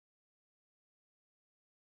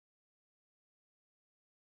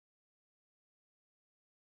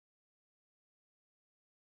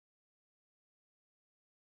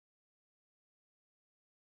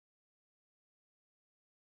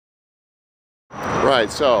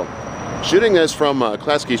Right, so shooting this from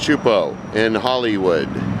Klasky Chupo in Hollywood.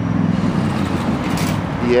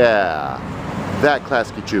 Yeah, that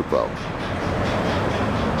Klasky Chupo.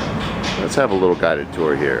 Let's have a little guided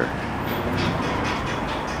tour here.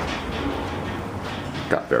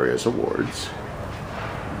 Got various awards.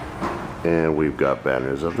 And we've got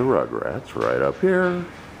banners of the Rug+Rats right up here.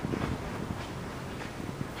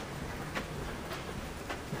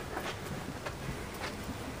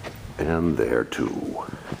 And there too.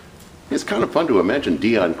 It's kind of fun to imagine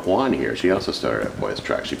Dion Kwan here. She also started at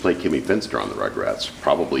Voicetrax. She played Kimmy Finster on the Rug+Rats.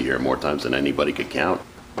 Probably here more times than anybody could count.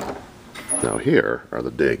 Now here are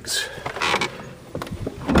the digs.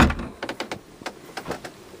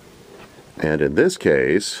 And in this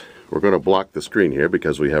case, we're going to block the screen here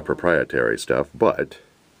because we have proprietary stuff, but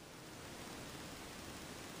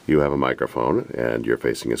you have a microphone and you're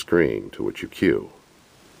facing a screen to which you cue.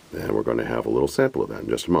 And we're going to have a little sample of that in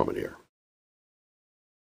just a moment here.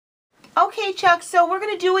 Okay, Chuck, so we're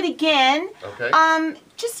going to do it again. Okay.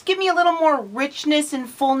 Just give me a little more richness and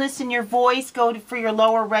fullness in your voice. Go for your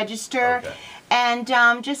lower register. Okay. And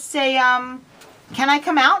just say, can I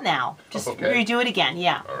come out now? Just redo it again,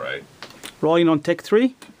 yeah. All right. Rolling on take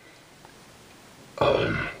 3.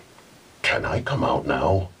 Can I come out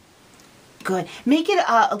now? Good. Make it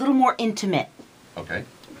a little more intimate. Okay.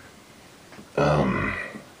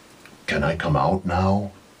 Can I come out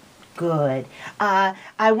now? Good.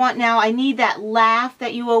 I need that laugh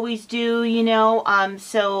that you always do, you know,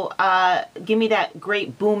 so give me that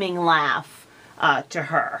great booming laugh to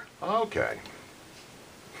her. Okay.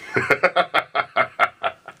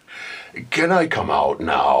 Can I come out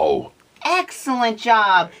now? Excellent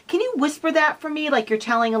job. Can you whisper that for me like you're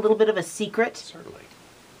telling a little bit of a secret? Certainly.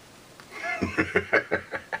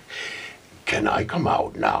 Can I come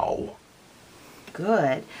out now?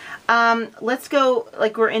 Good. Let's go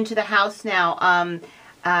like we're into the house now.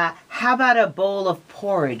 How about a bowl of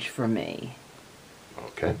porridge for me?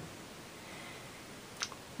 Okay.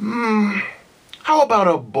 How about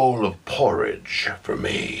a bowl of porridge for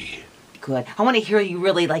me? Good. I want to hear you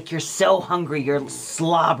really like you're so hungry you're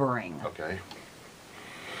slobbering. Okay.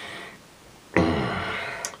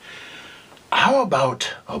 How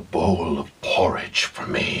about a bowl of porridge for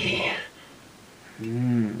me?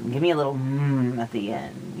 Give me a little at the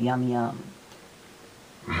end. Yum, yum.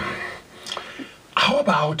 How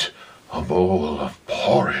about a bowl of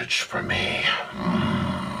porridge for me?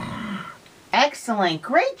 Excellent.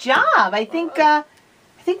 Great job. I think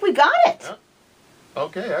we got it. Yeah.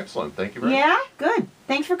 Okay, excellent. Thank you very much. Yeah? Good.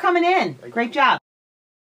 Thanks for coming in. Great job.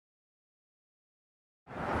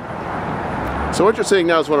 So what you're seeing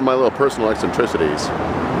now is one of my little personal eccentricities.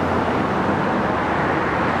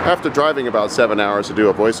 After driving about 7 hours to do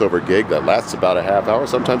a voiceover gig that lasts about a half hour,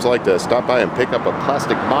 sometimes I like to stop by and pick up a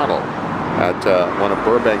plastic model at one of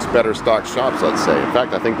Burbank's better stocked shops, let's say. In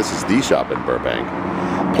fact, I think this is the shop in Burbank.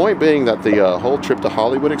 Point being that the whole trip to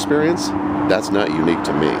Hollywood experience, that's not unique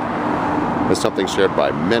to me. It's something shared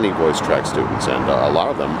by many Voicetrax students, and a lot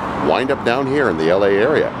of them wind up down here in the LA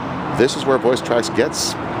area. This is where Voicetrax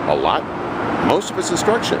gets most of its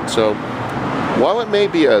instruction. So while it may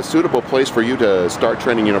be a suitable place for you to start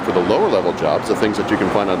training, for the lower level jobs, the things that you can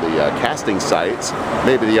find on the casting sites,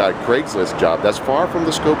 maybe the Craigslist job, that's far from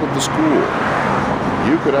the scope of the school.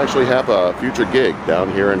 You could actually have a future gig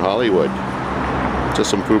down here in Hollywood. Just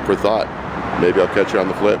some food for thought. Maybe I'll catch you on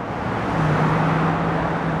the flip.